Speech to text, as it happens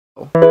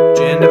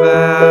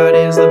Gendified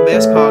is the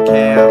best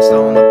podcast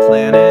on the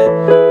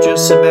planet.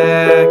 Just sit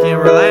back and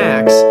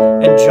relax.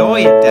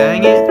 Enjoy it,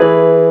 dang it.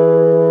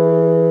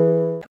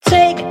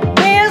 Take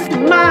this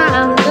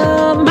mind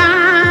of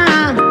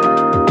mine.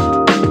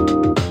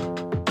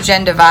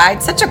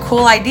 Gendivide, such a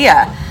cool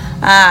idea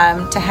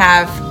to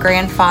have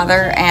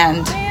grandfather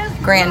and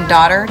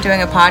granddaughter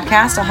doing a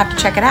podcast. I'll have to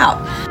check it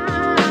out.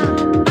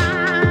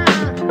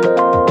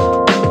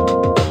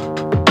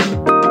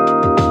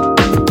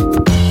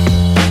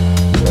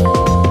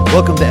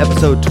 Welcome to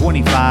episode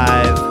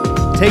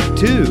 25, take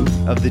 2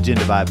 of the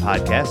Gendivide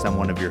podcast. I'm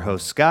one of your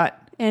hosts, Scott.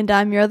 And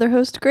I'm your other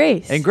host,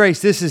 Grace. And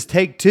Grace, this is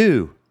take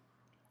 2.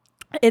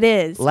 It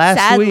is.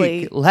 Last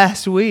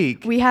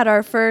week, we had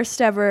our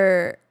first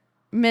ever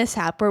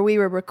mishap where we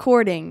were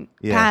recording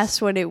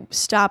past when it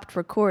stopped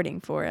recording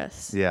for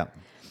us. Yeah.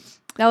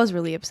 That was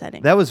really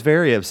upsetting. That was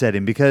very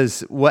upsetting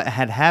because what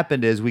had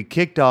happened is we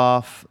kicked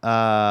off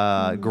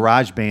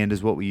GarageBand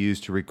is what we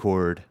used to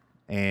record.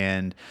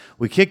 And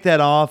we kicked that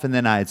off, and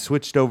then I had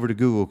switched over to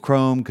Google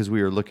Chrome because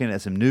we were looking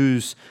at some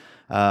news,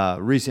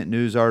 recent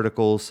news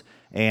articles,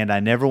 and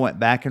I never went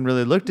back and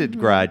really looked at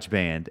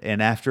GarageBand.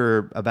 And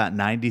after about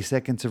 90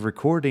 seconds of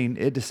recording,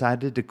 it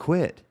decided to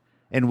quit.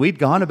 And we'd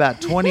gone about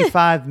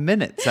 25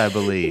 minutes, I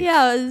believe.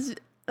 Yeah, it was,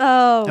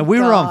 and we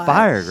were on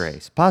fire,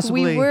 Grace.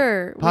 Possibly, We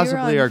were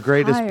possibly on our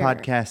greatest fire.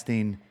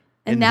 podcasting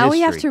and in now history.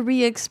 we have to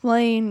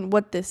re-explain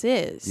what this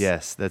is.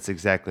 Yes, that's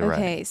exactly right.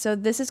 Okay, so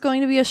this is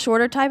going to be a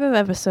shorter type of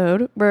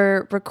episode.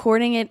 We're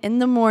recording it in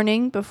the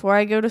morning before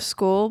I go to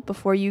school,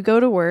 before you go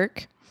to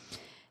work.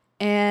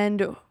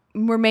 And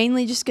we're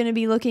mainly just going to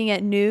be looking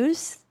at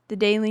news, the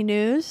daily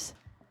news,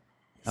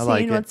 I like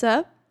seeing it. what's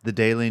up. The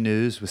Daily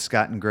News with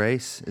Scott and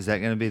Grace. Is that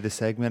going to be the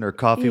segment? Or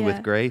Coffee Yeah.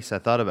 with Grace? I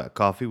thought about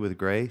Coffee with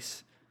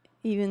Grace.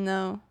 Even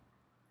though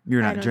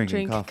You're I not don't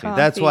drinking drink coffee.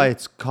 That's why coffee.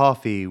 it's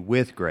Coffee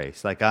with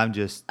Grace. Like I'm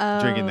just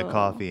drinking the Oh.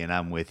 coffee and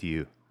I'm with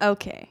you.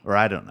 Okay. Or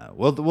I don't know.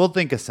 We'll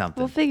think of something.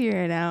 We'll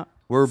figure it out.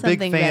 We're Something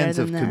big better fans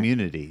of than that.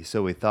 Community,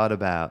 so we thought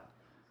about.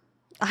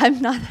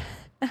 I'm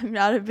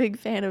not a big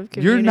fan of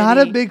Community. You're not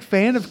a big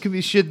fan of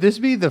Community. Should this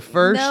be the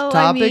first No, I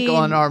topic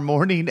on mean- our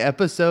morning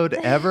episode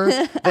ever?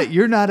 That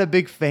you're not a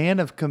big fan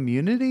of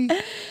Community?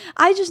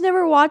 I just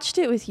never watched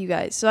it with you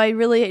guys, so I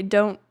really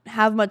don't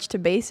have much to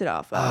base it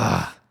off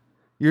of.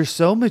 You're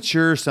so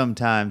mature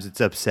sometimes, it's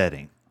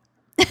upsetting.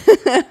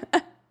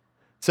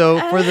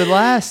 So for the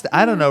last,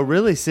 I don't know,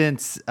 really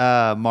since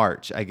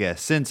March, I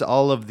guess, since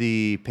all of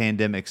the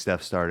pandemic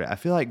stuff started, I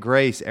feel like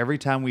Grace, every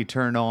time we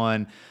turn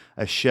on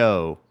a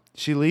show,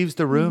 she leaves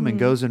the room and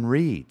goes and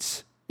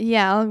reads.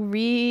 Yeah, I'll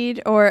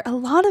read, or a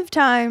lot of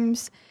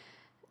times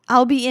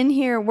I'll be in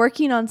here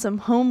working on some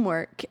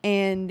homework,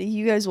 and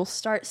you guys will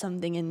start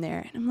something in there,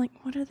 and I'm like,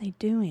 what are they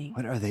doing?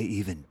 What are they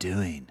even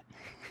doing?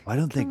 Why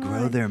don't they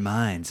grow their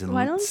minds and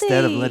Why don't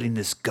instead of they- letting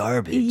this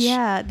garbage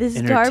Yeah, this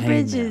entertain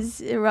garbage them?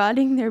 is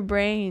rotting their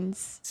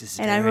brains, This is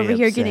and I'm very over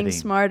here getting upsetting.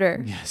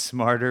 smarter. Yeah,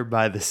 smarter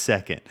by the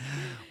second.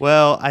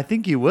 Well, I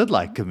think you would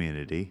like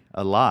Community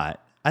a lot.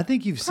 I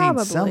think you've seen some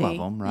of Probably.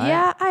 them, right?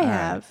 Yeah, I All right.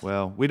 have.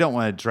 Well, we don't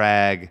want to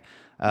drag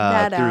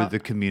That through out. the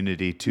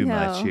Community too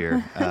much No.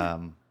 here.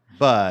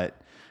 But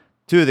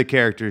two of the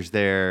characters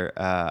there,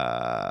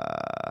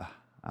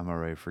 I'm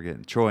already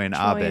forgetting, Troy and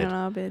Troy Abed. and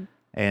Abed.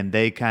 And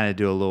they kind of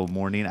do a little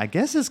morning. I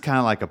guess it's kind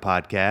of like a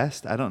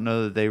podcast. I don't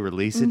know that they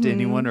release it to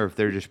anyone or if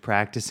they're just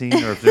practicing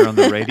or if they're on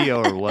the radio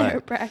or They're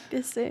what.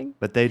 practicing.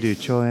 But they do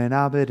Troy and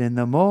Abed in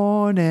the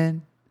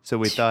morning. So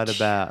we thought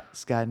about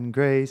Scott and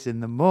Grace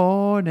in the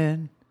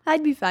morning.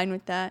 I'd be fine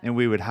with that. And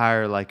we would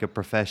hire like a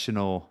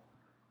professional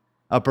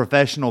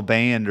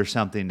band or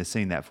something to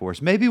sing that for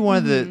us. Maybe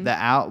one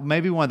of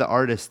maybe one of the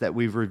artists that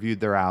we've reviewed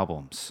their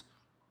albums.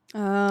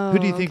 Oh, Who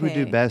do you think would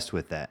do okay. best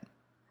with that?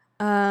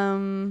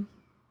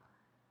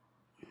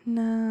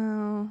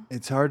 No.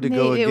 It's hard to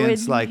go It would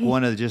against like be-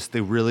 one of just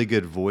the really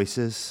good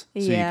voices. So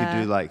you could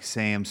Yeah. do like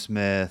Sam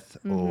Smith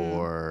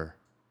or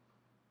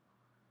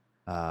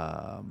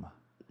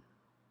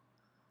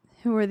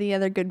Who are the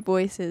other good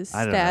voices?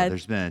 I don't know. Dad?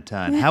 There's been a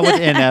ton. How would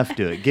NF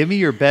do it? Give me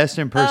your best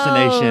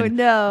impersonation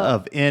no.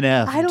 of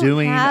NF I don't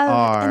doing have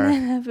our.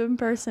 an NF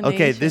impersonation.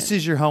 Okay, this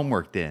is your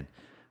homework then.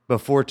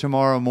 Before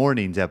tomorrow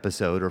morning's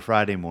episode or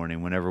Friday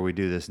morning, whenever we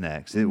do this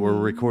next, we're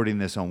recording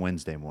this on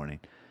Wednesday morning.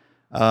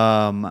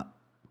 I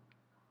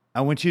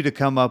want you to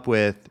come up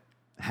with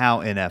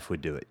how NF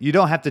would do it. You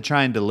don't have to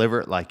try and deliver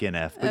it like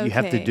NF, but you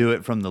have to Okay. do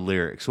it from the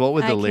lyrics. What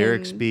would I the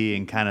lyrics can- be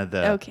and kind of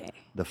the Okay.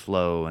 the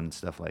flow and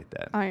stuff like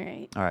that? All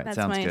right. All right, That's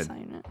sounds my good.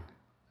 assignment.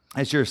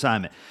 That's your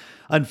assignment.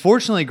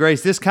 Unfortunately,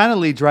 Grace, this kind of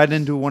leads right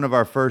into one of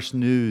our first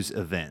news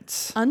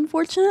events.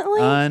 Unfortunately,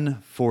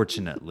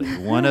 Unfortunately,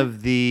 one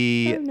of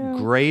the Oh, no.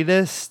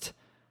 greatest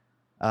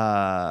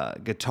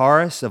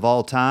guitarists of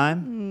all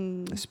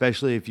time,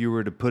 especially if you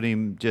were to put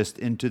him just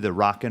into the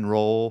rock and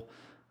roll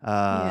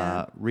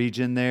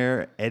region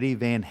there. Eddie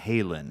Van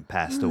Halen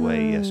passed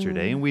away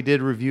yesterday, and we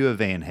did review a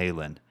Van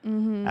Halen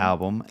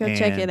album. go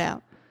check and it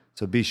out.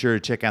 So be sure to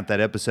check out that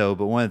episode.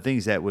 But one of the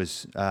things that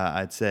was,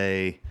 I'd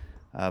say,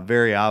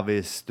 very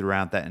obvious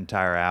throughout that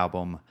entire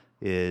album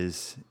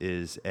is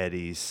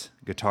Eddie's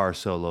guitar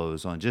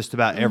solos on just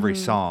about every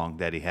song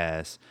that he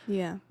has.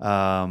 Yeah.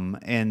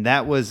 And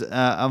that was an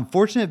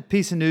unfortunate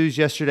piece of news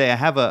yesterday. I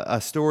have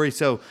a story.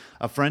 So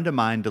a friend of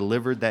mine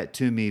delivered that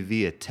to me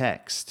via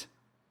text.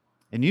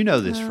 And you know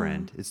this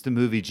friend. It's the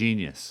movie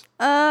Genius.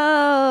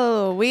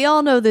 Oh, we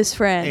all know this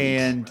friend.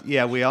 And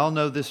yeah, we all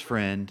know this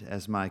friend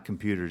as my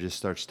computer just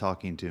starts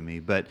talking to me.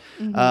 But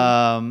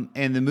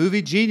and the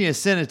movie Genius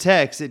sent a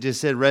text that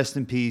just said, "Rest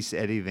in peace,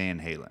 Eddie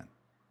Van Halen."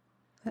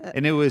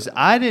 And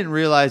I didn't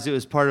realize it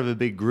was part of a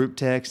big group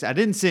text. I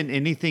didn't send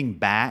anything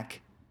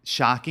back.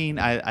 Shocking.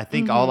 I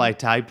think all I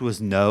typed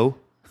was no.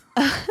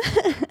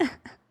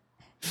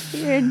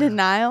 You're in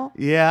denial.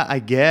 Yeah, I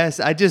guess.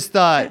 I just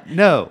thought,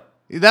 no.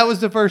 That was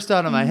the first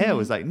thought in my head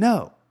was like,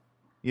 no.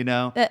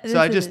 So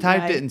I just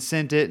typed it and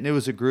sent it, and it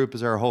was a group. It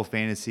was our whole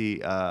fantasy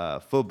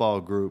football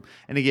group.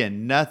 And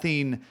again,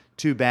 nothing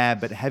too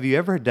bad. But have you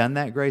ever done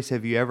that, Grace?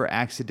 Have you ever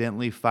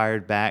accidentally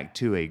fired back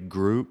to a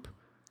group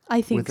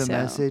I think with a so.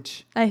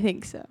 message? I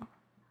think so.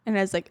 And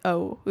I was like,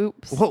 oh,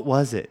 oops. What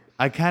was it?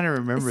 I kind of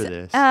remember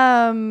this.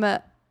 I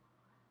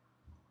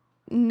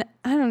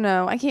don't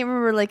know. I can't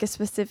remember like a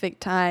specific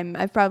time.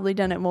 I've probably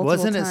done it multiple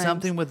times. Wasn't it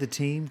something with the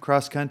team,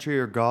 cross country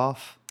or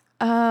golf?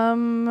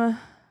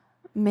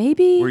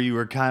 Maybe. Where you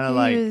were kind of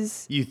like,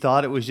 you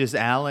thought it was just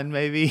Alan,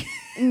 maybe?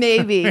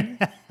 Maybe.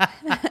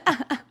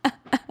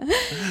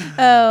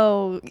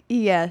 Oh,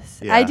 yes.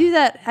 Yeah. I do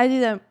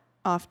that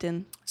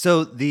often.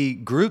 So the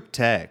group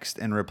text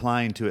and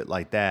replying to it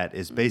like that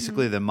is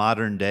basically the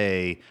modern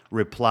day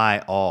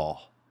reply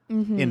all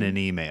in an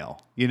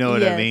email. You know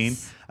what I mean?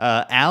 Yes.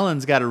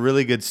 Alan's got a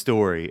really good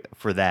story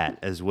for that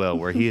as well,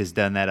 where he has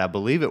done that. I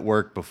believe it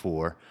worked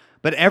before.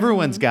 But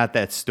everyone's got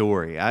that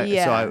story.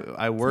 So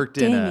I worked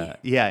in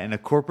a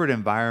corporate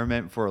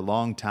environment for a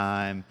long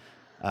time,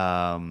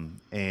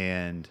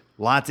 and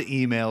lots of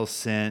emails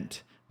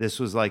sent. This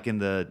was like in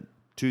the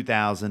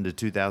 2000 to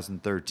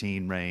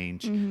 2013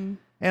 range, and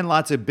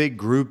lots of big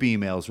group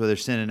emails where they're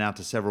sending out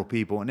to several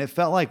people. And it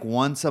felt like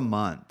once a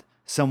month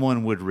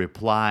someone would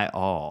reply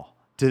all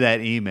to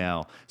that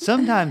email.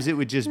 Sometimes it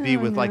would just be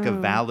with like a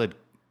valid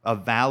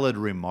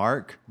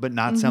remark, but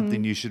not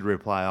something you should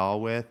reply all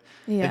with.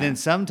 Yeah. And then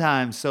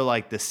sometimes, so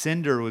like the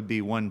sender would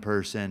be one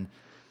person,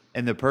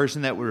 and the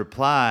person that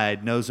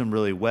replied knows them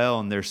really well,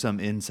 and there's some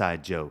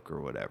inside joke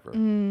or whatever.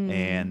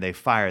 And they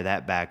fire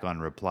that back on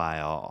reply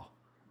all.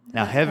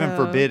 Now, heaven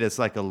forbid it's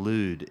like a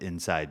lewd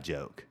inside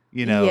joke,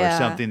 or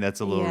something that's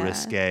a little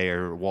risque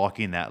or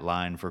walking that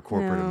line for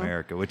corporate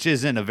America, which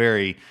isn't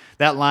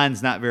that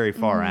line's not very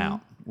far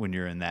out when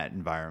you're in that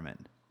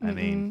environment. I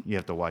mean, you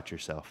have to watch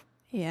yourself.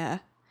 Yeah.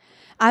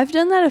 I've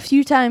done that a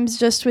few times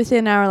just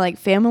within our like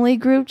family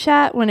group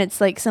chat when it's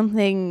like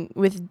something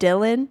with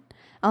Dylan.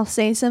 I'll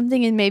say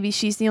something and maybe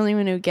she's the only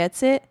one who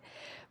gets it.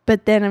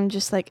 But then I'm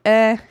just like,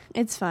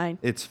 it's fine.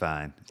 It's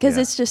fine. Because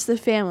it's just the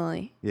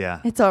family.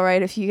 Yeah. It's all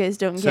right if you guys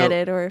don't get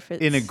it or if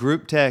it's... In a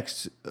group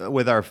text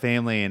with our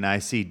family and I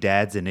see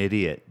Dad's an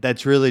idiot,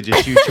 that's really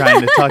just you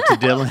trying to talk to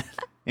Dylan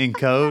in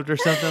code or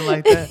something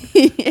like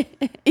that?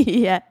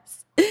 Yes.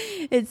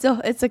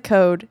 It's a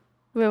code.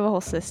 We have a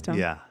whole system.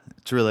 Yeah.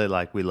 It's really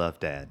like we love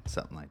Dad,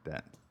 something like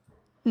that.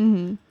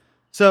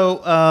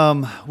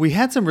 So we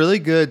had some really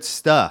good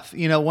stuff.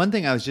 One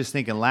thing I was just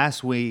thinking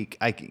last week,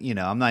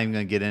 I'm not even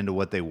going to get into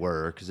what they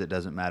were because it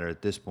doesn't matter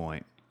at this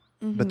point.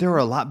 But there were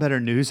a lot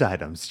better news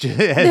items.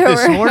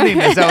 This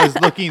morning as I was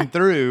looking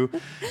through,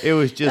 it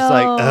was just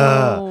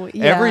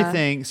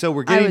everything. So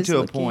we're getting to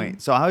a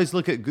point. So I always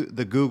look at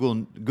the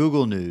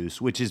Google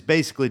News, which is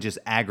basically just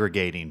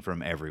aggregating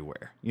from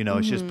everywhere.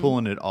 It's just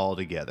pulling it all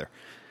together.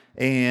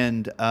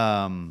 And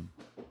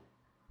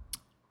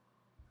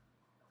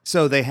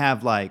so they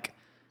have like,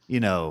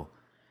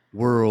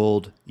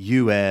 world,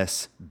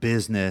 U.S.,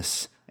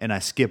 business, and I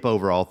skip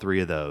over all three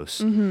of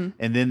those. And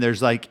then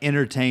there's like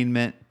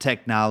entertainment,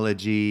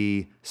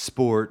 technology,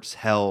 sports,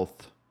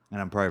 health, and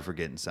I'm probably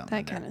forgetting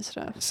something. That kind of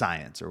stuff.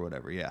 Science or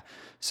whatever, yeah.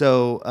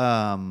 So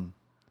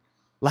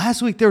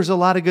last week there was a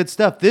lot of good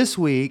stuff. This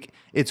week,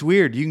 it's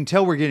weird. You can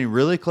tell we're getting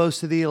really close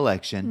to the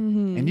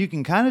election, and you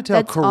can kind of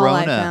tell That's all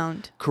I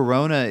found.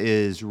 Corona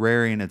is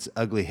rearing its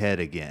ugly head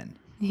again.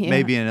 Yeah.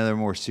 Maybe in another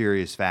more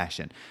serious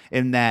fashion.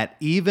 In that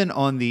even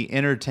on the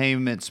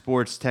entertainment,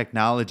 sports,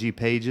 technology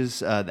pages,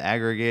 the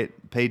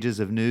aggregate pages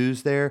of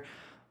news there,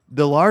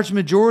 the large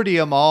majority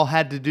of them all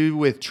had to do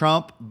with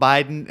Trump,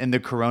 Biden, and the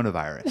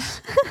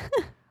coronavirus.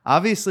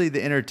 Obviously,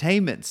 the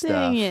entertainment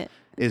stuff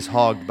is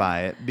hogged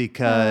by it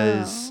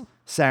because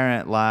Saturday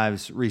Night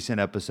Live's recent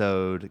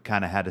episode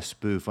kind of had a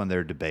spoof on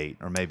their debate,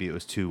 or maybe it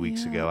was 2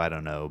 weeks ago. I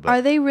don't know. But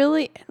are they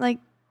really like...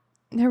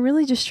 They're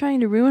really just trying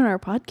to ruin our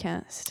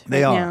podcast.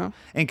 They are. Now.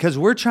 And because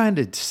we're trying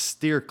to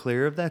steer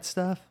clear of that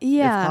stuff,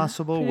 if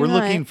possible. We're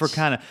looking for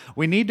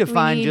we need to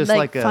find just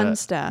like a fun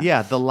stuff.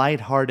 Yeah, the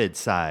lighthearted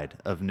side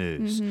of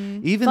news.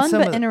 Even fun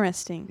some but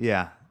interesting.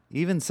 Yeah.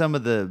 Even some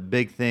of the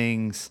big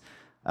things,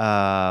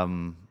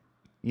 that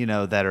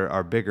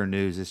are bigger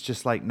news, it's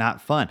just like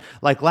not fun.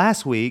 Like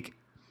last week,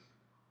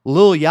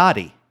 Lil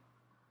Yachty.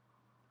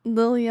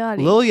 Lil Yachty.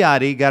 Lil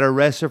Yachty got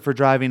arrested for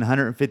driving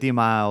 150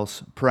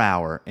 miles per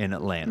hour in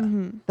Atlanta.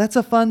 Mm-hmm. That's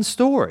a fun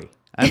story.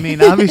 I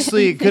mean,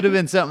 obviously, it could have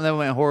been something that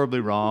went horribly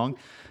wrong,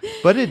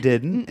 but it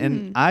didn't.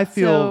 And I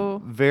feel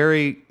So-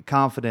 very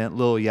confident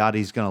Lil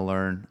Yachty's going to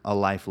learn a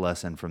life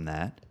lesson from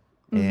that.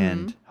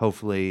 And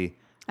hopefully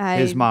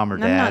his mom or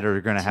I'm dad not are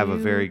going to have a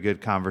too- very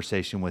good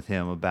conversation with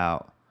him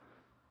about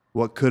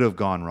what could have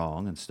gone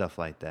wrong and stuff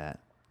like that.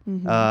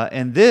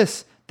 And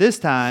this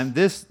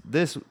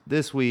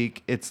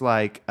week, it's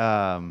like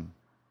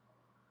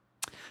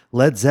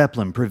Led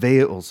Zeppelin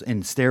prevails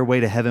in Stairway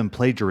to Heaven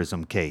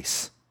plagiarism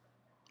case.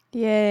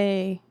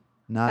 Yay.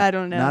 Not, I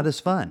don't know. Not as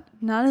fun.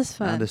 Not as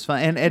fun. Not as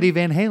fun. And Eddie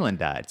Van Halen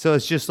died. So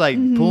it's just like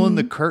pulling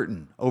the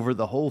curtain over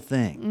the whole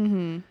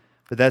thing.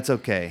 But that's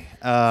okay.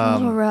 A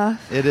little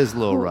rough. It is a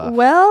little rough.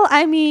 Well,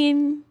 I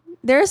mean,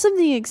 there's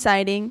something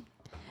exciting.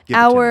 Give it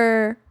to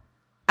me.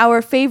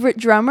 Our favorite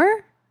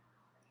drummer.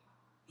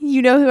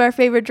 You know who our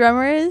favorite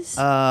drummer is?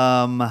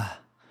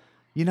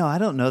 You know, I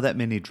don't know that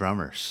many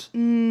drummers. But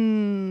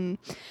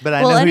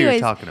I well, know who anyways, you're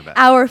talking about.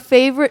 Our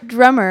favorite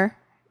drummer,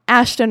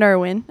 Ashton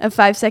Irwin of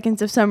 5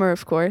 Seconds of Summer,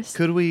 of course.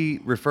 Could we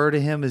refer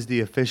to him as the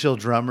official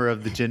drummer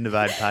of the Gin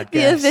Divide podcast?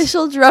 The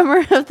official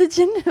drummer of the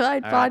Gin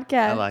Divide All right,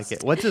 podcast. I like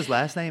it. What's his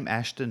last name?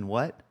 Ashton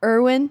what?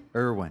 Irwin.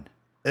 Irwin.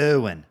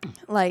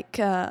 Like,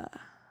 I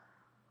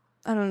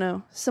don't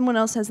know. Someone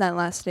else has that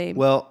last name.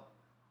 Well,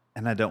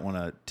 and I don't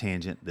want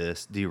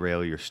to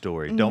derail your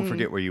story. Don't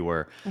forget where you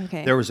were.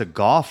 Okay. There was a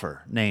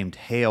golfer named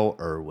Hale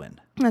Irwin.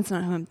 That's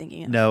not who I'm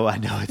thinking of. No, I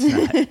know it's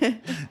not.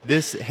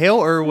 This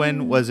Hale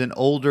Irwin was an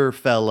older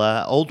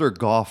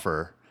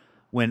golfer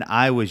when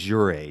I was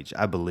your age,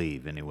 I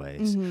believe,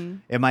 anyways.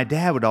 And my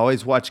dad would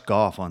always watch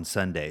golf on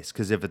Sundays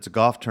because if it's a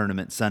golf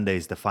tournament,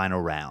 Sunday's the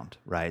final round,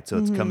 right? So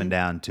it's coming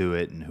down to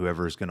it, and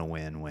whoever's going to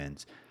win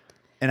wins.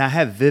 And I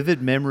have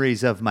vivid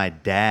memories of my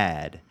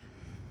dad.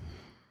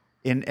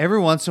 And every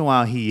once in a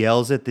while, he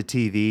yells at the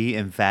TV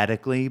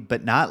emphatically,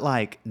 but not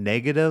like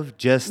negative,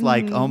 just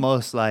like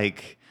almost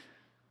like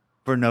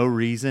for no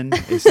reason.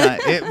 It's not.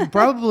 It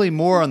probably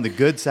more on the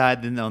good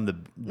side than on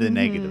the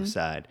negative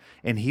side.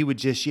 And he would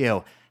just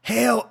yell,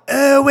 "Hail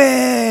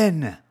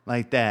Irwin!"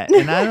 like that.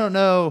 And I don't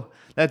know.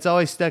 That's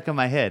always stuck in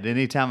my head.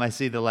 Anytime I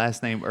see the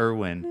last name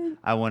Irwin,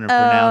 I want to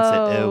pronounce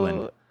it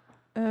Irwin.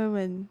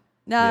 Irwin.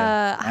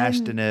 Yeah,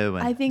 Ashton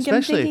Irwin. I think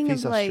especially I'm thinking if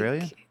he's of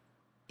Australian. like,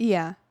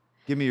 yeah.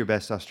 Give me your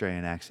best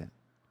Australian accent.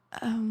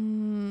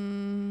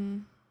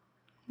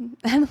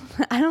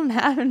 I don't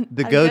have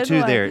The a go-to good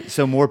one. there.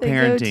 So more The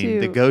parenting.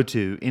 The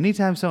go-to. go-to.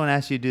 Anytime someone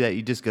asks you to do that,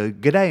 you just go,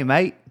 "G'day,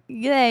 mate."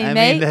 G'day, I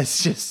mate. mean,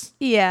 that's just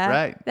yeah,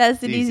 right.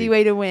 That's an It's easy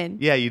way to win.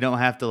 Yeah, you don't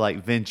have to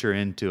like venture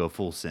into a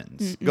full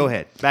sentence. Go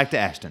ahead. Back to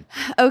Ashton.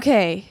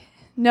 Okay.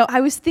 No,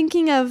 I was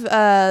thinking of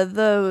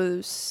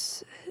that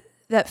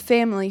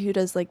family who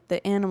does like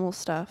the animal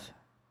stuff.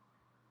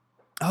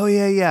 Oh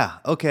yeah.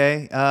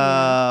 Okay.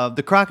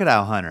 The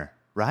crocodile hunter,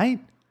 right?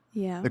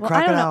 Yeah. The Well,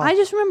 I don't know. crocodile- I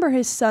just remember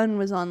his son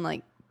was on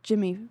like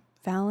Jimmy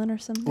Fallon or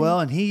something. Well,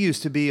 and he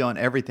used to be on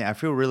everything. I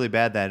feel really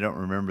bad that I don't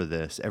remember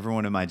this.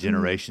 Everyone in my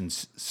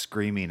generation's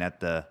screaming at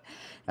their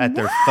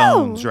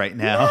phones right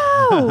now.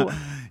 No.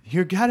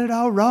 You got it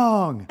all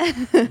wrong.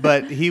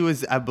 But he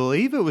was, I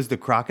believe it was the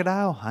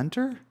crocodile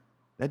hunter.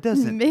 That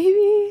doesn't.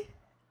 Maybe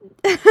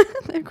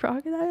the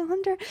crocodile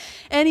hunter.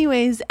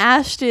 Anyways,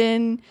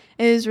 Ashton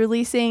is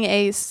releasing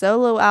a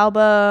solo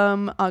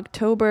album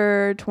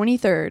October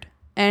 23rd.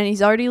 And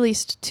he's already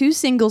released 2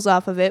 singles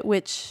off of it,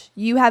 which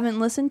you haven't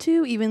listened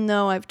to, even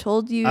though I've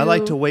told you. I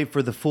like to wait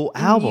for the full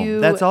album.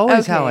 That's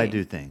always how I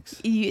do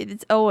things.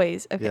 It's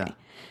always okay. Yeah.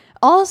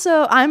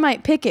 Also, I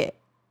might pick it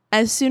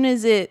as soon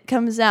as it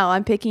comes out.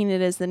 I'm picking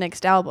it as the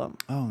next album.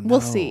 Oh no,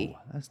 We'll see.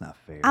 That's not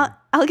fair.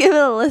 I'll give it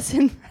a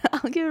listen.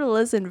 I'll give it a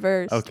listen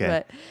first. Okay,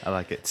 But I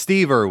like it.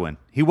 Steve Irwin.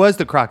 He was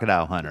the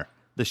crocodile hunter.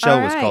 The show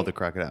All was right. called The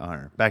Crocodile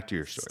Hunter. Back to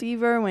your story.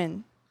 Steve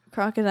Irwin,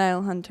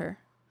 Crocodile Hunter.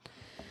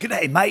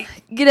 G'day, mate.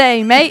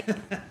 G'day, mate.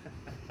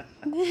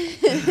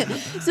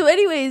 So,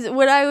 anyways,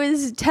 what I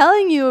was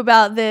telling you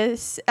about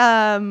this,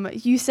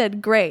 you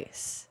said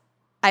grace.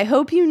 I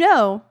hope you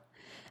know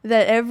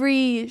that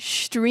every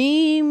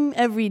stream,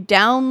 every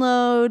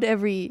download,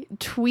 every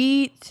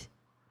tweet,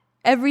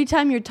 every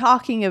time you're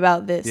talking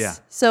about this Yeah.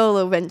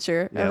 solo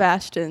venture Yep. of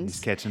Ashton's,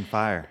 He's catching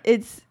fire.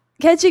 it's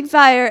catching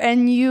fire,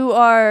 and you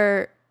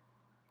are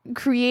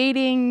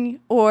creating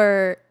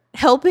or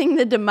helping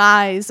the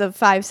demise of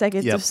 5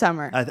 Seconds Yep. of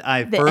Summer.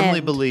 I The firmly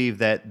end. believe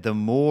that the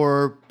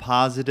more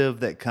positive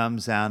that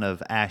comes out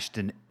of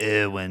Ashton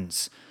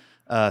Irwin's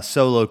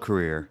solo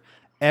career,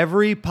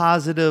 every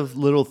positive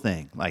little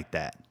thing like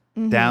that,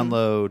 Mm-hmm.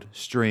 download,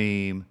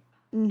 stream,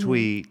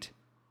 tweet,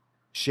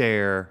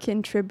 share,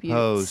 Contributes.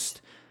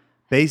 post,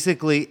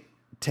 basically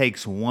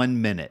takes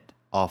 1 minute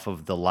off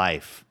of the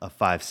life of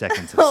 5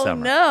 Seconds of Oh,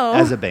 Summer no.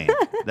 as a band.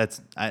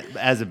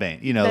 As a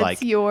band, you know, That's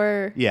like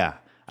your yeah,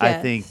 I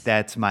guess. think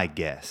that's my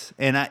guess.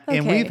 And and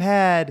Okay. we've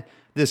had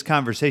this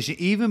conversation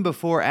even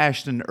before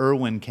Ashton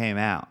Irwin came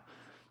out.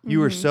 You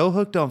were so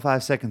hooked on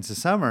 5 Seconds of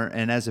Summer,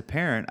 and as a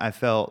parent, I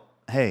felt,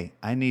 hey,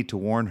 I need to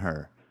warn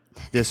her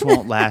This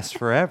won't last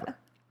forever.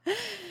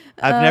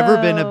 I've never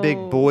been a big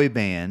boy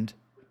band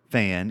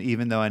fan,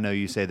 even though I know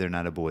you say they're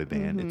not a boy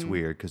band. It's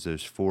weird because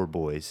there's 4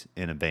 boys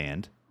in a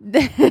band.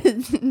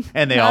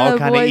 And they all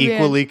kind of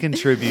equally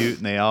contribute,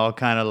 and they all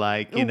kind of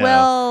like,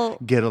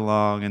 get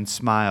along and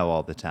smile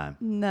all the time.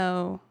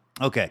 No.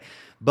 Okay.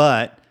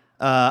 But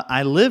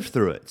I lived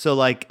through it. So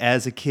like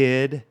as a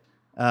kid,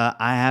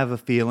 I have a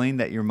feeling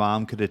that your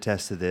mom could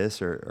attest to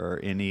this, or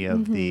any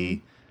of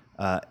the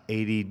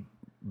 80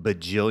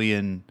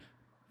 bajillion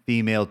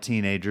female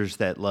teenagers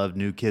that loved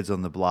New Kids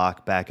on the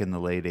Block back in the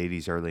late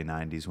 80s, early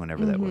 90s,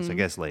 whenever that was. I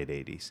guess late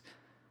 80s.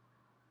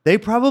 They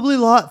probably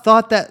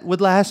thought that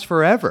would last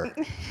forever.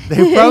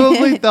 They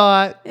probably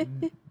thought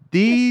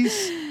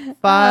these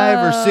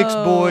 5 or 6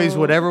 boys,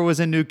 whatever was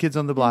in New Kids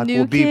on the Block,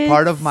 will be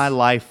part of my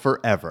life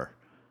forever.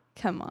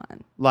 Come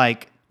on.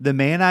 Like the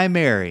man I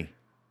marry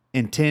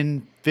in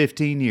 10,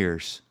 15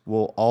 years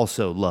will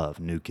also love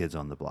New Kids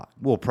on the Block.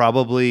 We'll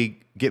probably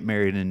get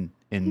married in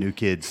New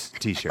Kids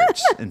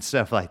t-shirts and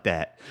stuff like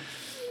that.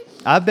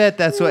 I bet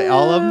that's what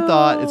all of them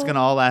thought. It's going to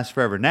all last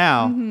forever.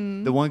 Now,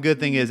 the one good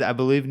thing is I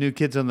believe New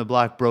Kids on the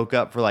Block broke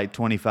up for like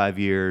 25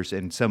 years,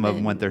 and some of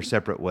them went their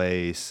separate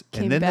ways.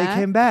 And then they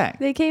came back.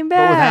 They came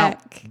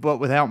back. But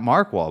without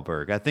Mark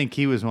Wahlberg. I think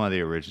he was one of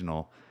the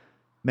original.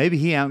 Maybe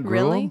he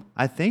outgrew him.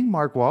 I think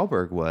Mark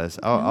Wahlberg was.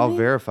 I'll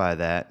verify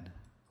that.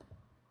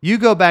 You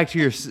go back to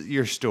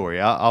your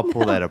story. I'll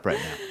pull that up right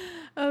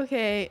now.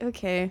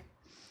 Okay.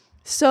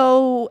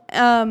 So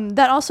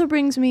that also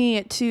brings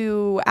me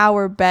to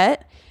our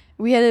bet.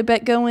 We had a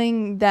bet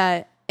going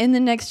that in the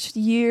next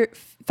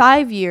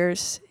 5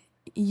 years,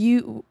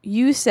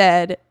 you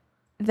said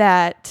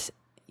that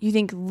you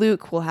think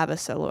Luke will have a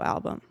solo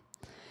album.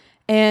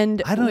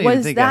 And I don't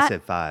even think I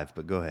said 5,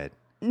 but go ahead.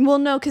 Well,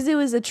 no, because it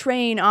was a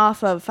train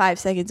off of 5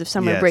 Seconds of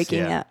Summer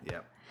breaking up.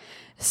 Yeah.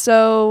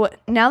 So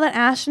now that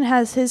Ashton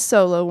has his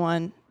solo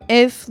one,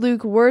 if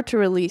Luke were to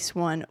release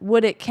one,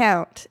 would it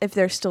count if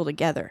they're still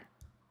together?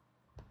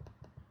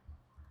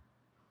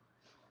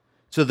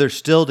 So they're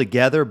still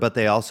together, but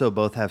they also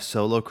both have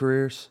solo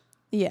careers?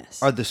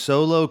 Yes. Are the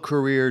solo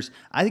careers...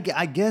 I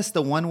guess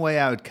the one way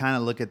I would kind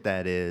of look at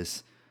that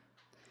is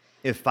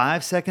if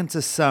 5 Seconds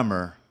of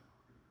Summer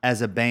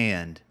as a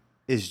band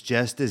is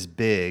just as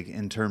big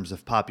in terms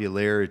of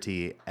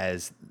popularity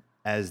as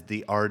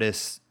the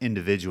artists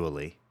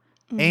individually,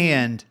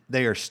 and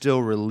they are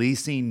still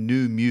releasing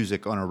new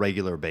music on a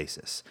regular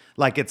basis.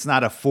 Like it's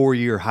not a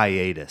 4-year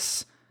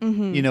hiatus.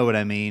 You know what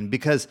I mean?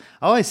 Because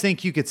I always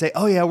think you could say,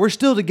 "Oh yeah, we're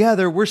still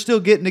together. We're still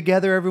getting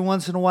together every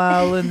once in a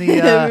while in the,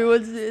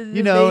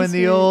 in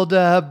the old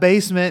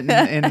basement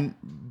and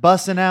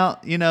busting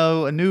out,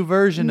 a new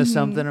version of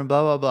something and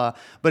blah blah blah."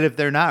 But if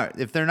they're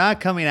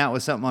not coming out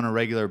with something on a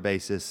regular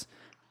basis,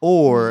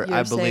 or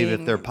I believe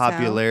if their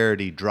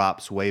popularity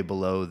drops way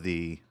below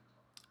the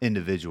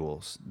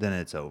individuals, then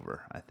it's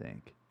over. I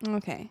think.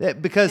 Okay.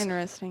 Because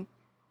interesting.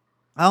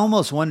 I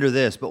almost wonder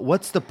this, but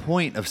what's the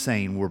point of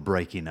saying we're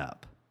breaking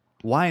up?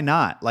 Why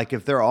not? Like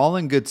if they're all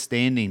in good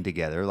standing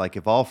together, like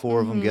if all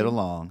 4 of them get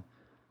along,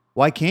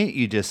 why can't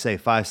you just say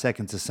 5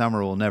 Seconds of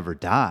Summer will never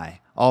die?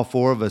 All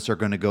 4 of us are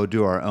going to go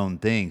do our own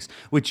things,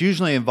 which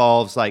usually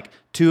involves like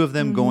 2 of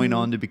them going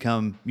on to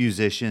become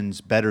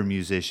musicians, better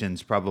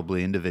musicians,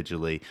 probably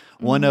individually.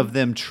 One of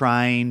them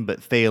trying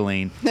but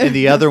failing, and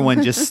the other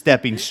one just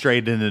stepping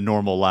straight into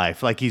normal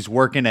life. Like he's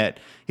working at,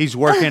 he's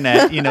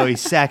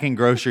sacking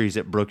groceries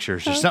at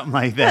Brookshire's or something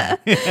like that.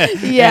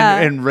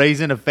 Yeah. and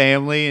raising a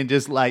family and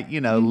just like,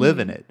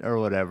 living it or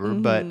whatever.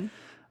 But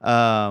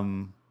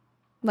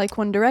like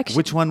One Direction.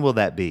 which one will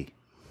that be?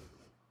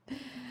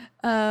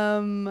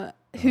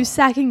 Who's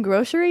sacking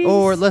groceries?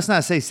 Or let's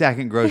not say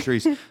sacking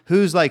groceries.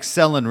 Who's like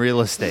selling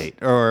real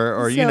estate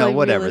or Selling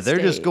whatever. real They're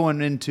just estate.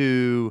 going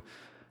into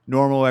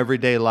normal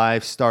everyday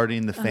life,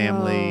 starting the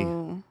family.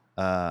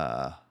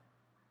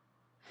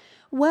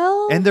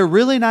 Well, And they're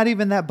really not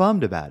even that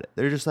bummed about it.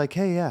 They're just like,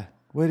 "Hey, yeah,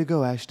 way to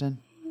go, Ashton.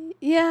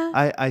 yeah.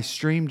 I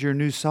streamed your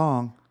new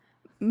song."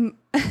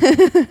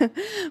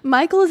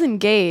 Michael is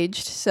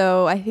engaged,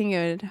 so I think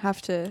it would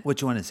have to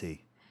Which one is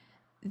he?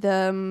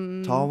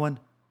 the Tall one,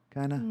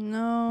 kind of?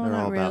 no, They're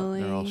not all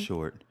really. they're all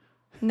short.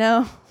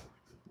 No,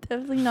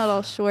 definitely not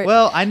all short.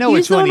 Well, I know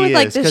He's which one the he with,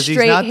 like, is the because he's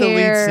straight not the lead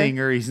hair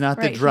singer, he's not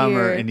the right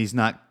drummer, here. and he's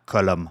not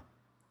Callum.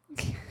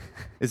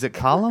 Is it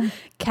Callum?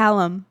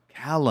 Callum,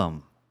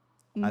 Callum.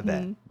 My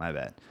bad.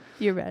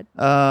 you're red.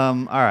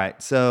 All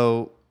right.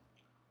 So,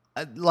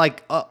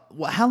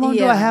 how long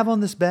do I Yeah. have on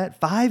this bet?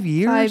 5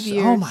 years? 5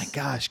 years. Oh my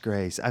gosh,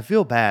 Grace. I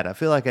feel bad. I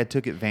feel like I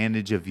took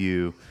advantage of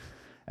you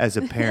as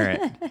a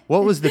parent.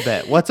 What was the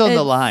bet? What's on the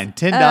It's, line?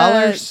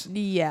 $10?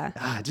 Yeah.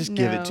 Just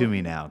give it to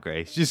me now,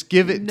 Grace. Just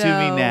give it to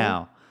me No.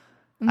 now.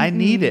 I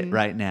need it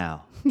right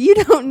now. You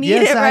don't need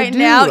Yes, it I right do.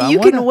 now. I You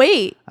wanna- can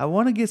wait. I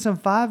want to get some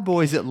Five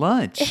Boys at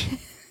lunch.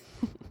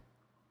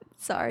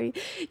 Sorry,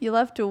 you'll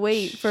have to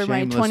wait for my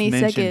Shameless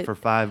 22nd mention for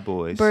Five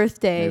Boys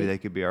birthday. Maybe they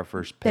could be our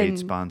first paid Then-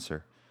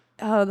 sponsor.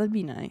 Oh, that'd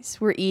be nice.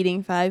 We're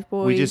eating Five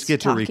Boys. We just get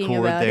to talking record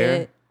about there.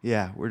 it.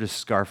 Yeah, we're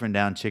just scarfing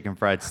down chicken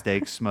fried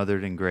steak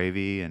smothered in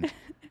gravy and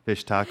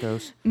Fish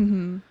tacos?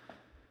 Mm-hmm.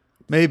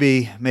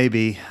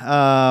 Maybe.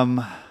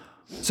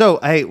 So,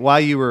 hey,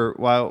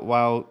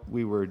 while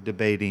we were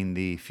debating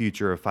the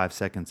future of 5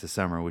 Seconds of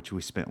Summer, which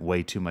we spent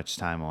way too much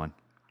time on,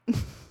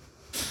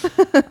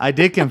 I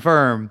did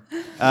confirm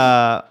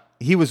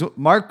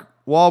Mark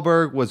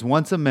Wahlberg was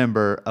once a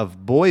member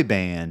of boy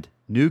band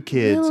New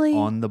Kids Really?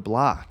 on the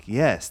Block.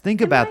 Yes,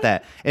 think about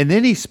that. And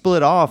then he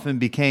split off and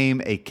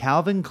became a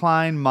Calvin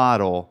Klein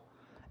model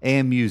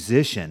and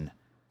musician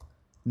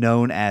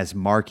known as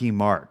Marky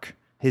Mark.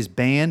 His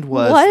band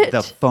was What?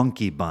 the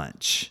Funky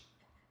Bunch.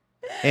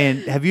 And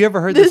have you ever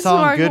heard the This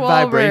song Mark Good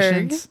Wahlberg.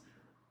 Vibrations?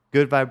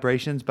 Good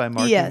Vibrations by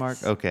Marky Yes.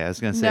 Mark? Okay, I was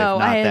going to say, No, if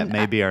not, I that hadn't-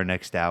 may be our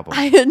next album.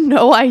 I had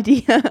no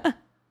idea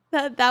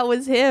that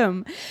was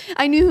him.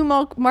 I knew who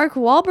Mark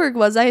Wahlberg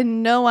was. I had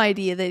no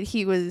idea that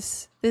he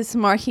was this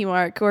Marky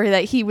Mark or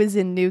that he was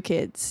in New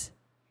Kids.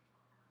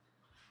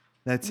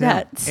 That's him.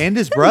 That's- And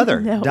his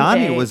brother, No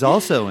Donnie, way. was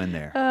also in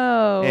there.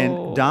 Oh.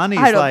 And Donnie's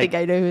I don't like,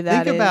 think I know who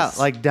that think about is.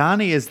 like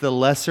Donnie is the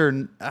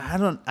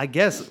I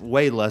guess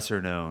way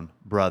lesser known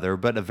brother,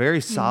 but a very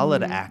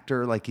solid Mm-hmm.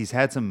 actor. Like he's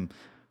had some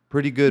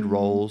pretty good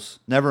roles,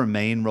 never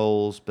main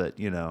roles, but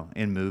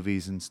in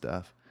movies and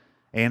stuff.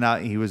 And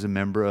he was a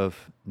member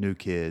of New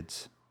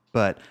Kids.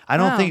 But I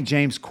don't Wow. think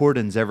James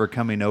Corden's ever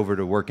coming over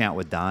to work out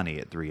with Donnie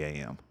at 3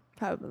 a.m.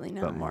 Probably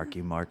not. But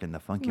Marky Mark and the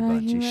Funky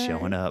Marky Bunch, he's Mark.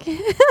 showing up.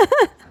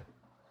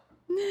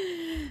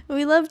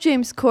 We love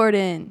James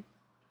Corden.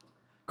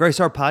 Grace,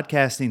 our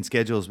podcasting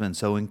schedule has been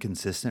so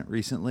inconsistent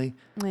recently.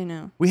 I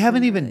know. We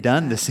haven't It's even really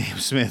done sad. the Sam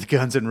Smith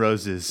Guns N'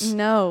 Roses.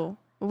 No.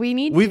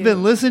 We've We've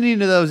been listening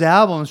to those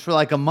albums for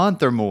like a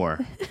month or more.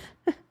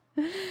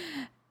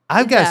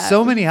 I've got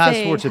so many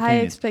high sports high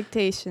opinions.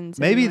 expectations.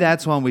 Maybe everyone.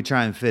 that's one we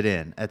try and fit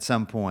in at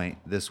some point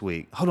this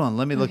week. Hold on,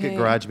 let me look at Okay.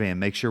 GarageBand,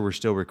 make sure we're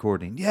still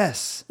recording.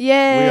 Yes,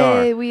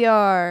 Yay, we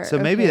are. So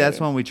maybe Okay.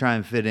 that's one we try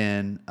and fit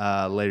in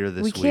later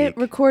this We week. can't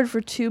record for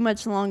too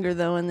much longer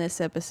though in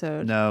this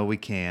episode. No, we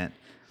can't.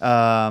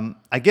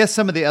 I guess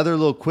some of the other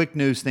little quick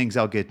news things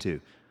I'll get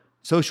to.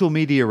 Social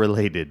media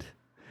related.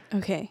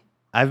 Okay.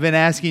 I've been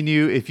asking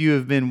you if you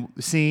have been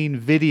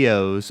seeing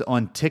videos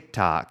on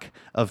TikTok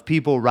of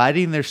people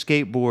riding their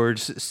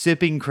skateboards,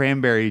 sipping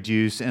cranberry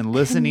juice, and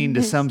listening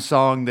to some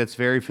song that's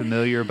very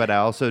familiar, but I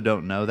also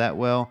don't know that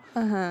well.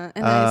 And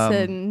I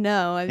said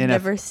no, I've and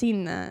if- never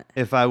seen that.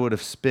 If I would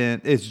have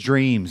it's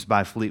Dreams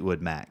by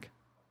Fleetwood Mac.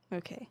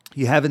 Okay.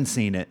 You haven't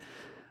seen it.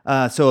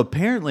 So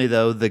apparently,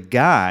 though, the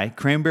guy,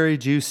 cranberry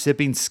juice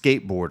sipping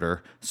skateboarder,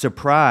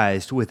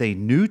 surprised with a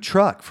new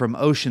truck from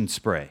Ocean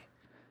Spray.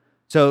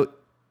 So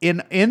in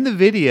the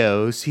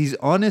videos, he's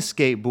on his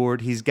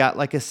skateboard. He's got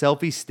like a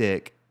selfie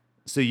stick,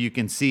 so you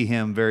can see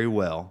him very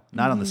well.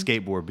 Not on the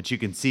skateboard, but you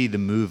can see the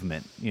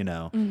movement. You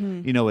know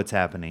what's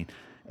happening,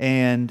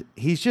 and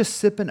he's just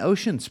sipping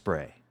Ocean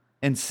Spray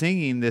and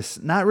singing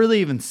this. Not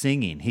really even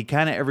singing. He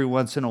kind of every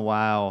once in a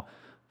while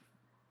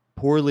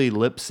poorly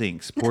lip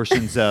syncs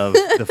portions of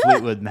the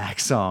Fleetwood Mac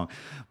song.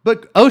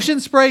 But Ocean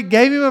Spray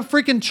gave him a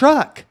freaking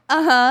truck.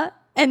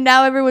 And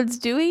now everyone's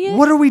doing it?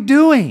 What are we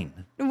doing?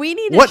 We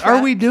need a What are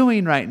truck. we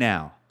doing right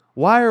now?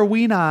 Why are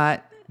we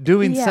not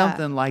doing Yeah.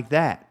 something like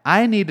that?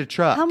 I need a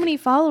truck. How many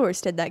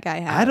followers did that guy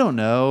have? I don't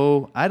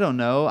know.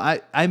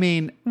 I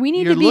mean, We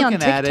need you're to be on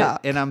looking at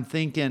TikTok. it, and I'm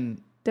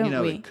thinking, Don't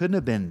we? it couldn't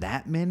have been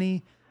that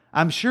many.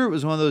 I'm sure it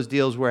was one of those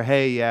deals where,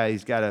 hey, yeah,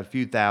 he's got a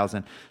few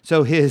thousand.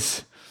 So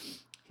his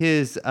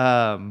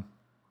Who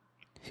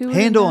would've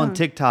handle on known?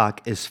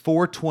 TikTok is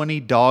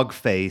 420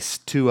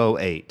 dogface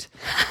 208.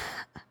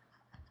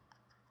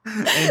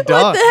 And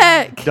What the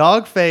heck?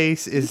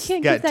 Dogface is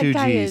can't got give that 2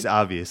 guy G's, a-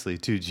 obviously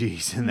 2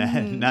 G's in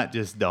that, not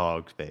just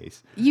dog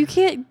face. You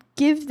can't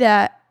give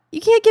that.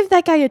 You can't give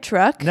that guy a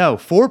truck. No,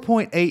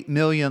 4.8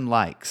 million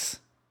likes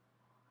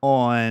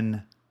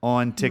on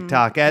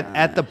TikTok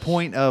at the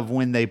point of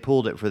when they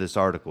pulled it for this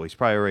article. He's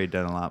probably already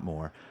done a lot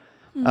more.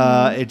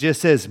 It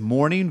just says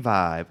morning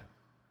vibe,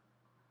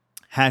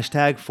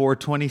 hashtag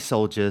 420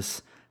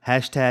 soldiers,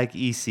 hashtag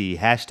EC,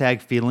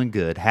 hashtag feeling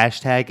good,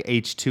 hashtag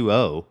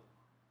H2O,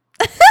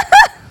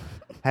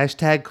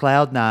 hashtag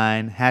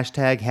cloud9,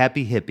 hashtag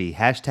happy hippie,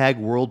 hashtag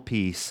world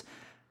peace,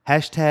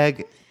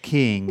 hashtag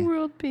king,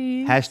 World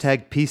peace.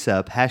 hashtag peace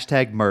up,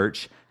 hashtag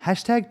merch,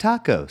 hashtag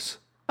tacos,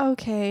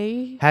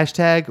 Okay.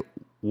 hashtag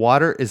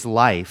water is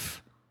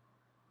life,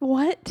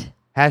 What?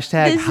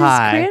 hashtag This is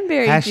high,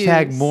 cranberry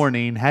hashtag juice.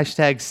 morning,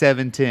 hashtag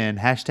 710,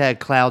 hashtag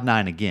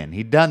cloud9 again.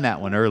 He'd done that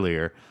one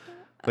earlier,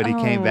 but he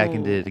came back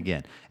and did it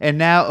again. And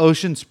now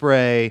Ocean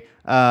Spray,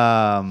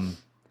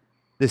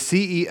 the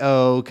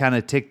CEO kind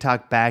of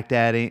TikTok back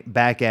at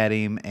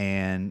him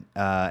and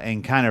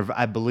kind of,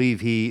 I believe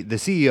the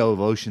CEO of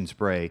Ocean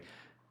Spray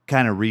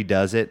kind of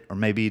redoes it, or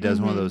maybe he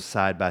does one of those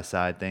side by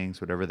side things,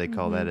 whatever they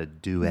call that, a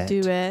duet.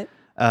 Duet.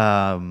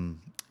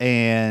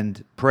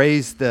 And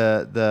praised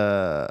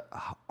the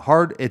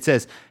hard. It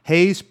says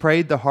Hayes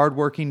prayed the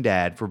hardworking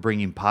dad for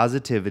bringing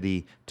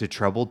positivity to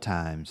troubled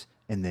times,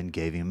 and then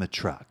gave him a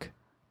truck.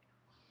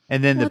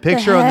 And then the What the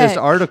picture on this heck?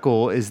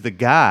 article is the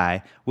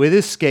guy with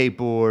his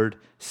skateboard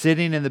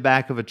sitting in the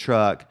back of a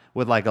truck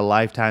with like a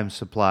lifetime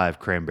supply of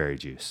cranberry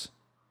juice.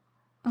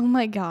 Oh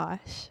my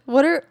gosh.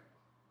 What are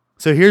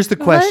So here's the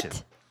question.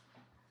 What?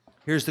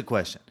 Here's the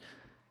question.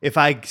 If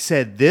I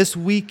said this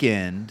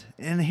weekend,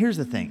 and here's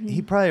the thing,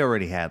 he probably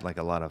already had like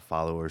a lot of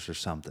followers or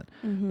something.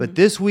 But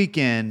this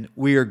weekend,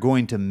 we are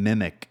going to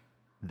mimic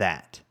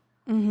that.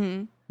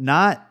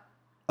 Not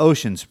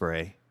Ocean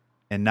Spray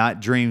and not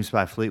Dreams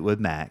by Fleetwood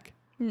Mac.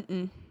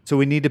 So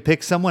we need to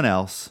pick someone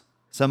else,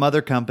 some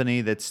other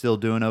company that's still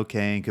doing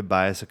okay and could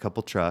buy us a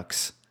couple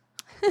trucks.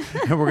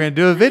 And we're going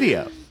to do a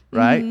video,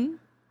 right?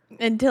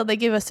 until they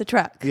give us a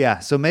truck? Yeah.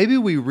 So maybe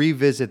we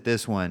revisit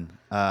this one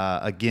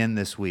again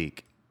this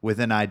week with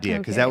an idea,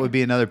 because that Okay. would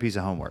be another piece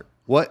of homework.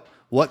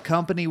 What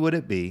company would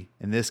it be?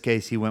 In this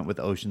case, he went with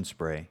Ocean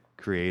Spray,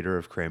 creator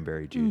of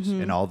cranberry juice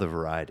and all the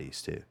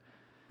varieties too.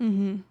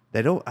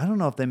 I don't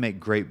know if they make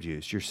grape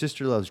juice. Your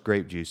sister loves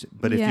grape juice,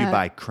 but if you Yeah.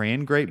 buy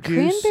grape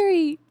juice,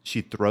 Cranberry.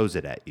 she throws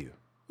it at you.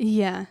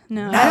 Yeah,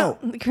 no. I No.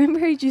 don't- the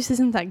cranberry juice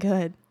isn't that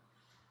good.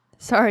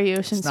 Sorry,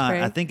 Ocean It's not.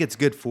 Spray. I think it's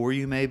good for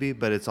you, maybe,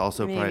 but it's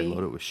also probably Maybe.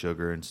 loaded with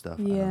sugar and stuff.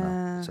 I don't know.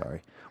 Yeah.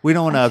 Sorry. We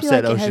don't want to I feel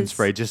upset like it Ocean has-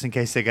 Spray just in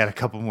case they got a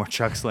couple more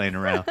trucks laying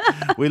around.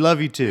 We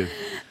love you too.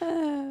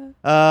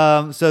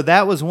 So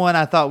that was one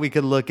I thought we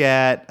could look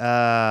at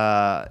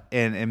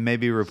and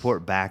maybe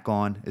report back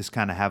on, is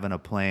kind of having a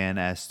plan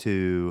as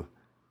to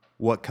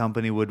what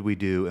company would we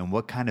do and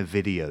what kind of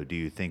video do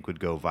you think would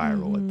go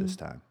viral at this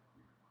time.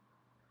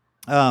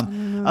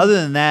 Other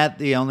than that,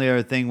 the only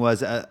other thing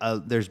was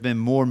there's been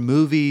more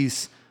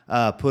movies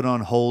put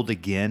on hold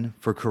again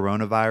for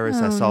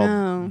coronavirus. I saw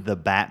no. The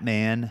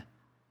Batman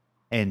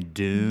and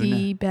Dune,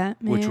 The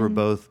Batman. which were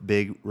both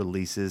big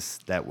releases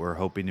that were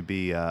hoping to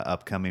be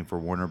upcoming for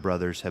Warner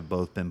Brothers, have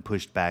both been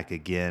pushed back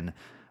again.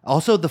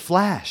 Also, The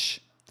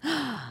Flash.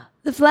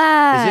 The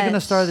Flash. Is it going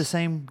to star the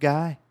same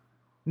guy?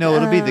 No,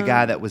 it'll be the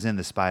guy that was in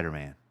the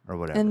Spider-Man or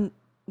whatever. And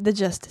the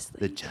Justice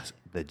the League.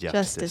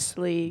 Justice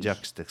League.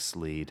 Justice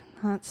League.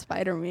 Not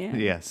Spider-Man.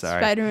 Yeah,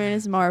 sorry. Spider-Man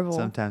is Marvel.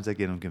 Sometimes I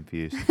get them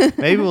confused.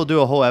 Maybe we'll do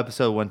a whole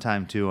episode one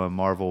time too on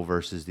Marvel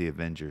versus the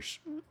Avengers.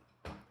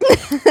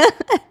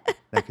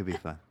 That could be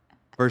fun.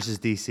 Versus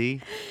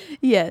DC?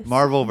 Yes.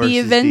 Marvel versus The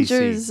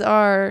Avengers DC.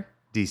 are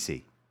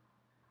DC.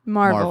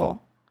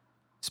 Marvel.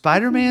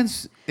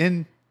 Spider-Man's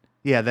in...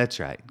 Yeah, that's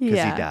right. Because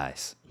Yeah. he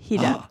dies. He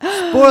does.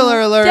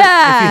 Spoiler alert if you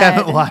Dad.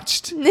 haven't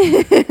watched.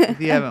 If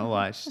you haven't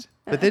watched.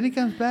 But then he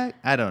comes back?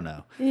 I don't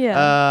know.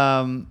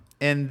 Yeah.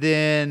 And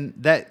then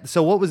that...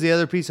 So what was the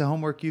other piece of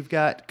homework you've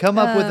got? Come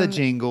up with a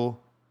jingle.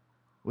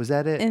 Was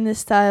that it? In the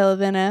style of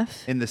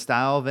NF. In the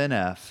style of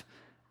NF.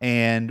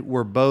 And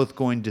we're both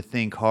going to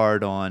think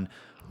hard on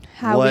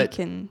How what, we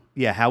can.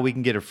 yeah, how we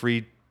can get a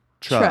free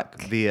truck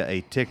Truck. via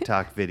a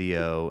TikTok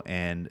video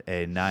and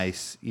a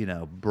nice,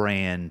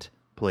 brand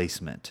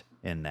placement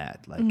in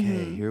that. Like,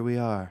 hey, here we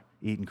are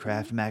eating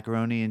Kraft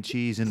macaroni and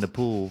cheese in the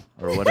pool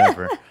or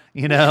whatever.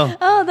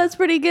 Oh, that's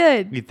pretty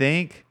good. You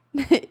think?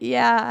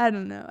 Yeah, I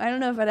don't know. I don't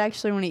know if I'd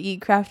actually want to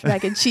eat Kraft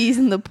mac and cheese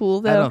in the pool,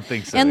 though. don't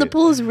think so And the either.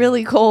 pool is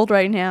really cold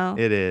right now.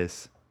 It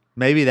is.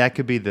 Maybe that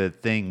could be the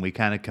thing. We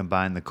kind of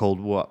combine the cold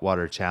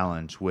water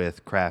challenge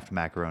with Kraft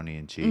macaroni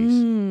and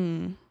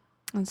cheese.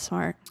 That's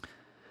smart.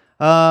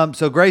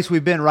 So Grace,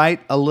 we've been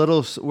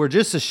we're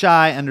just a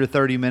shy under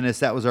 30 minutes.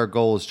 That was our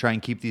goal, is try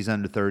and keep these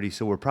under 30.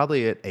 So we're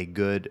probably at a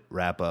good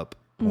wrap up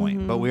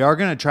point, but we are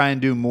going to try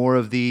and do more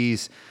of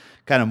these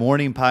kind of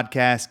morning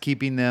podcasts,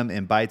 keeping them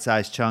in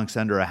bite-sized chunks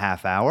under a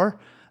half hour.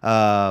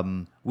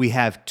 We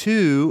have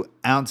 2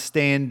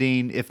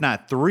 outstanding, if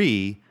not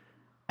 3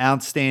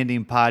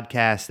 outstanding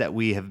podcasts that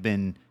we have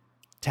been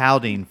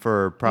touting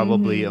for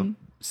probably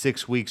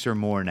 6 weeks or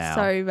more now.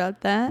 Sorry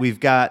about that. We've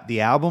got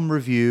the album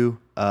review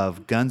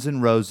of Guns N'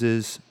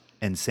 Roses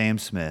and Sam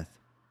Smith.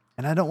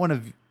 And I don't want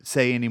to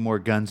say any more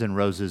Guns N'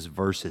 Roses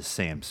versus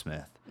Sam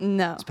Smith,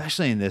 No.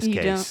 especially in this You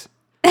case.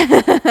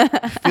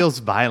 It feels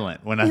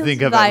violent when I Feels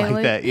think of it like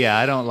violent. that. Yeah,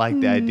 I don't like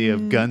the idea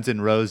of Guns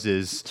N'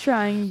 Roses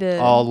Trying to.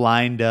 all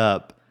lined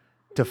up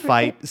to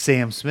fight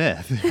Sam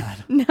Smith.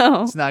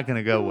 No. It's not going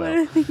to go I well.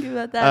 don't think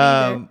about that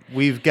either.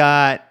 We've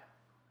got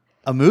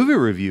a movie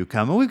review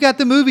coming. We've got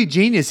the movie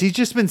Genius. He's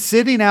just been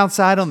sitting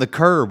outside on the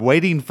curb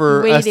waiting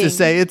for us to Waiting.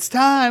 say, it's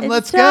time. It's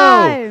Let's time.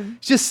 go.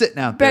 He's just sitting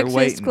out there Breakfast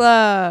waiting.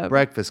 Club.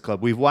 Breakfast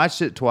Club. We've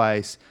watched it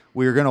twice.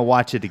 We were going to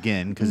watch it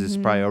again because it's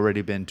Mm-hmm. probably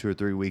already been 2 or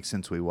 3 weeks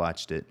since we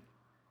watched it.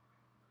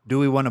 Do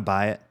we want to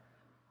buy it?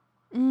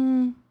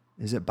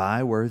 Is it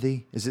buy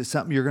worthy? Is it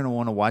something you're going to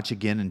want to watch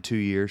again in 2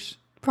 years?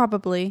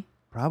 Probably.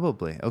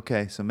 Probably.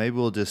 Okay, so maybe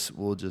we'll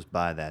just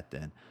buy that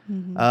then.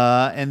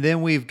 And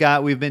then we've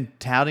been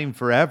touting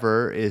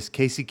forever, is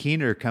Casey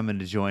Keener coming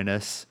to join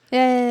us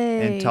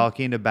Yay. and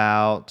talking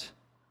about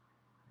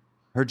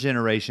her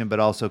generation, but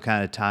also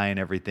kind of tying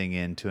everything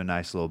into a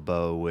nice little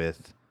bow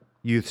with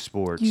youth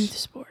sports Youth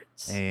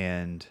sports.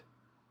 and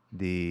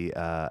the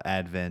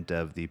advent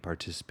of the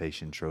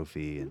participation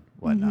trophy and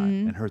whatnot,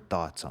 and her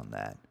thoughts on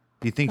that.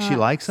 Do you think she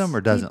likes them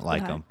or doesn't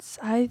like them?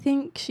 I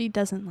think she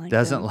doesn't like them.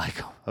 Doesn't like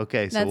them.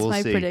 Okay, so That's we'll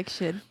my see.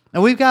 prediction.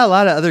 And we've got a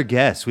lot of other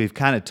guests we've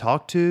kind of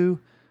talked to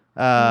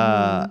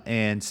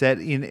and said,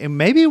 and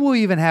maybe we'll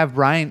even have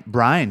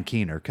Brian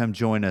Keener come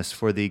join us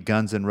for the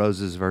Guns N'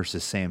 Roses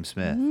versus Sam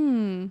Smith.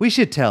 We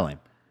should tell him.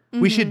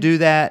 We should do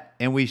that,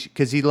 and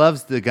because he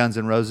loves the Guns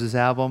N' Roses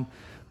album.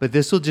 But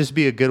this will just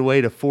be a good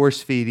way to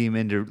force feed him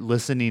into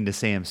listening to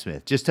Sam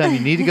Smith. Just tell him you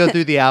need to go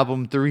through the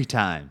album 3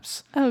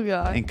 times. Oh,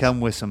 God. And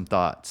come with some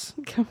thoughts.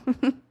 All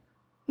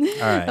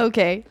right.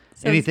 Okay.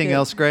 Anything good.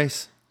 else,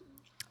 Grace?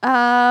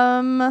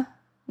 No,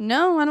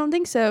 I don't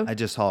think so. I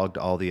just hogged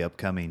all the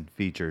upcoming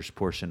features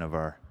portion of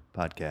our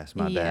podcast.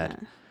 My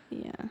bad.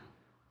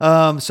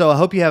 Yeah. So I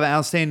hope you have an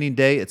outstanding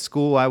day at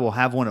school. I will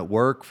have one at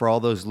work for all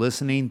those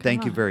listening.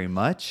 Thank you very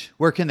much.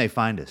 Where can they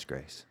find us,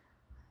 Grace?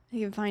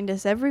 You can find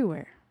us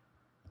everywhere.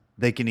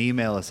 They can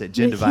email us at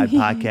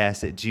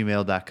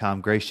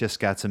gendividepodcast@gmail.com. Grace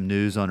just got some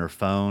news on her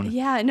phone.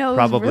 Yeah, no,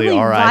 Probably it was really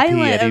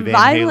R.I.P. Eddie Van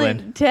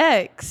violent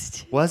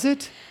text. Was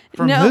it?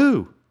 From No.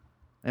 who?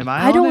 Am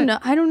I I on don't it? know.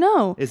 I don't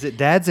know. Is it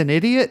Dad's an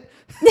Idiot?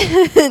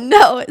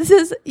 No, it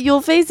says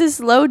you'll face a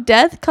slow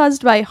death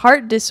caused by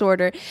heart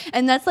disorder.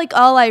 And that's like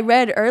all I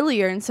read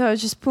earlier. And so I was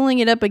just pulling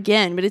it up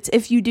again. But it's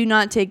if you do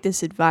not take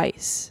this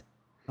advice.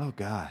 Oh,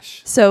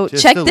 gosh. So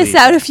Just check this delete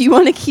out it. if you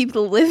want to keep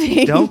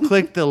living. Don't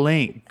click the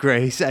link,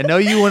 Grace. I know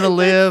you want to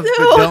live,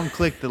 but don't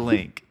click the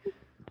link.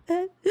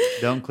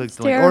 Don't click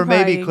the link. Or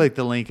maybe terrifying. click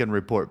the link and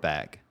report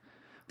back.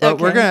 But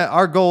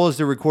our goal is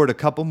to record a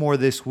couple more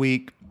this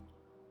week.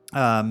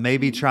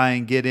 Maybe try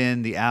and get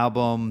in the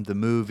album, the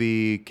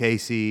movie,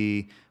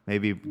 Casey,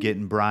 maybe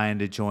getting Brian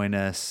to join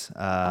us.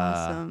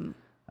 Awesome.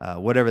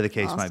 Whatever the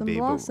case might Awesome be.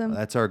 blossom. But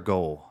that's our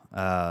goal.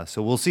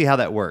 So we'll see how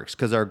that works,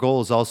 because our goal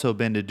has also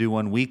been to do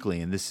one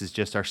weekly, and this is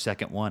just our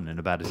second one in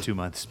about a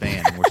 2-month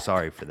span, and we're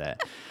sorry for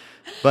that.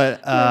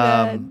 But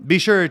be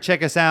sure to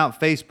check us out,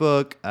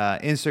 Facebook,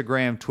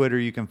 Instagram, Twitter.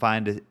 You can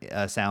find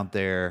us out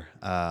there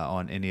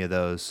on any of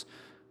those.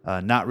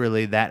 Not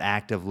really that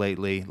active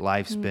lately.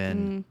 Life's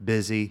been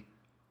busy.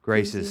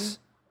 Grace is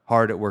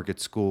hard at work at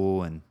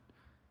school, and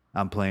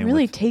I'm playing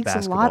Really with takes a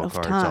basketball lot of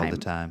cards all time. the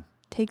time.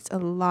 Takes a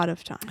lot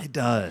of time. It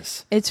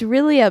does. It's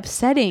really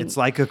upsetting. It's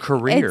like a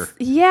career.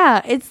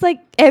 It's like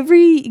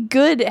every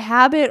good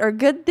habit or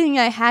good thing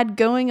I had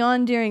going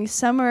on during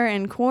summer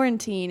and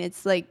quarantine.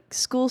 It's like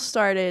school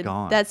started.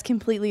 Gone. That's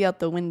completely out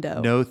the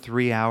window. No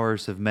 3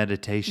 hours of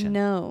meditation.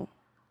 No.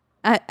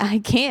 I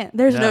can't.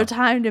 There's no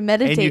time to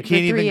meditate. And you can't for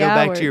 3 even go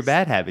hours. back to your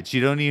bad habits. You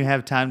don't even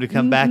have time to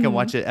come back and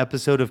watch an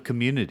episode of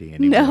Community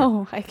anymore.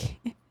 No, I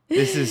can't.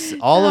 This is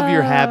all of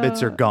your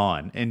habits are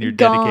gone, and you're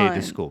dedicated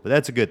to Gone. school. But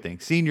that's a good thing.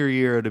 Senior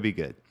year, it'll be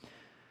good.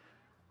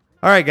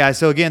 All right, guys.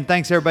 So again,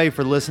 thanks everybody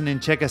for listening.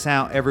 Check us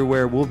out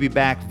everywhere. We'll be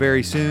back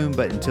very soon.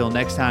 But until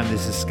next time,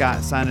 this is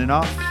Scott signing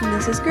off. And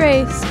this is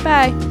Grace.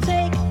 Bye.